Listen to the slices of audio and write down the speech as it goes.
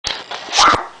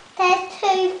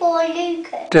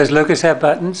Lucas. Does Lucas have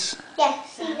buttons?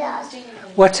 Yes, he does.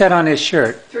 What's that on his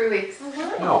shirt? 3 weeks.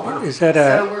 Oh, Is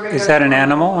that an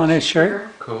animal on his shirt?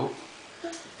 cool.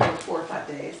 For 4 or 5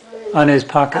 days. On his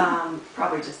pocket?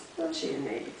 Probably just she and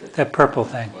me. Because, That purple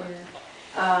thing.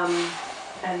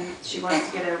 and she wants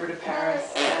to get over to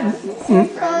Paris and see a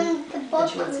friend. And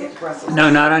she wants to get to Brussels. No,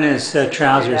 not on his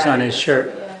trousers, on his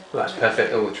shirt. Well, that's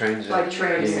perfect. All the trains are Like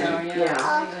trains. easy.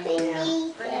 Yeah.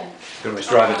 You can almost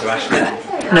drive it to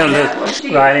Ashton. No, look,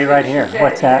 Riely, right here.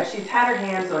 What's that? She's had her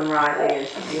hands on Riely, and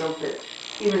she feels that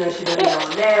even though she doesn't know him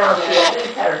now, she at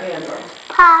least had her hands on him.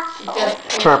 She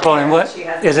just Purple, and what?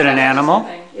 Is it an animal?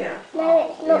 Yeah. No,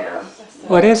 it's not. Yeah.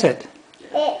 What is it?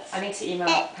 It's I need to email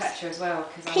Petra as well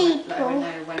because I want to let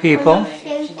her know when People? we're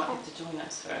coming. She might have to join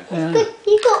us for Yeah. good.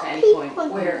 You got at any people.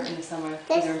 point. We're in the summer.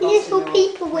 There's either in little Boston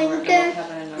people or when we're you at the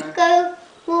cabin or go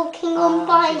walking on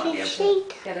by she might be the able street.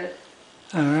 to get a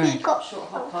All You right. got short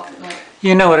hop up at night.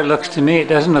 You know what it looks to me? It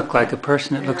doesn't look like a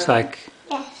person. It looks like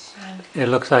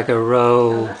a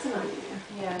row. That's an idea.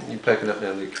 Yeah. You're poking up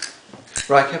now, Luke.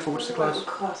 Right, careful, watch the glass.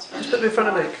 Just put them in front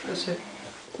of Luke. That's it.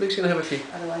 Luke's going to have a few.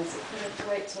 Otherwise, we'll have to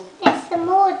wait till There's some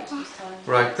more there. Christmas time.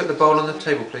 Right, put the bowl on the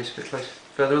table, please. A bit close.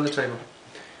 Further on the table.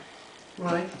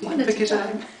 Right, you can pick his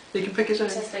own. You can pick his own.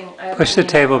 Testing, Push the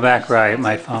table back right, it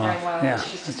might fall very off. well, Yeah.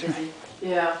 She's just busy.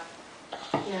 Yeah.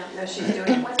 Yeah. No, she's doing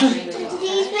it.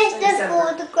 These Mr.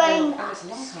 for the grown Oh, it's a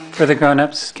long time. For the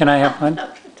grown-ups, can I have one?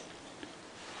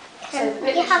 So the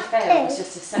bit You that have she failed was two.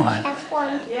 just a section. One. Have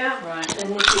one. Yeah. Right. And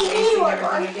then she's tasting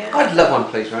everything again. I'd love one,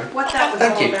 please, Ryan. What that was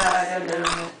Thank all you. about, I don't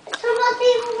know. Some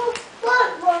people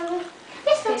want one.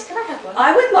 Yes, can I have one?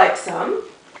 I would like some.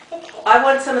 I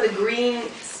want some of the green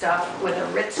stuff with a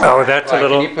Ritz. Oh, that's a Right,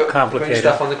 little can you put green complicated.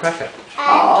 stuff on the cracker?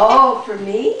 Oh, for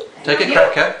me? Take a you.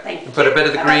 cracker Thank and put a bit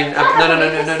of the green.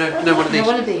 No, one of these.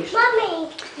 One of these. Mummy.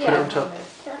 Put it on top.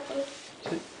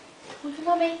 One for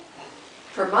Mummy.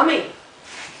 For mummy.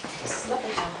 This is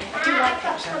lovely champagne. I do like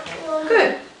that champagne.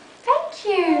 Good. Thank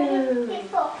you.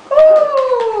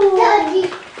 Ooh.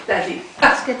 Daddy. Daddy.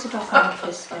 It's good to drop on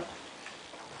this one.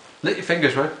 Lick your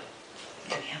fingers, Ryan.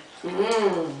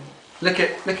 Mmm. Lick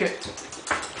it, lick it.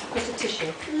 Bit of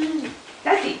tissue.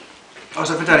 Daddy. Oh, is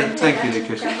that for Daddy? Thank you,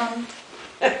 Lucas.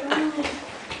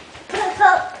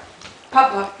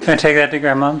 Papa. Can I take that to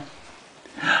Grandma?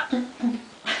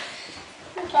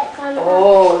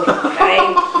 Oh,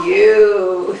 thank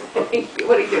you. Thank you.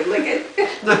 What are you doing? Lick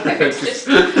it? No, It's just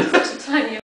such a tiny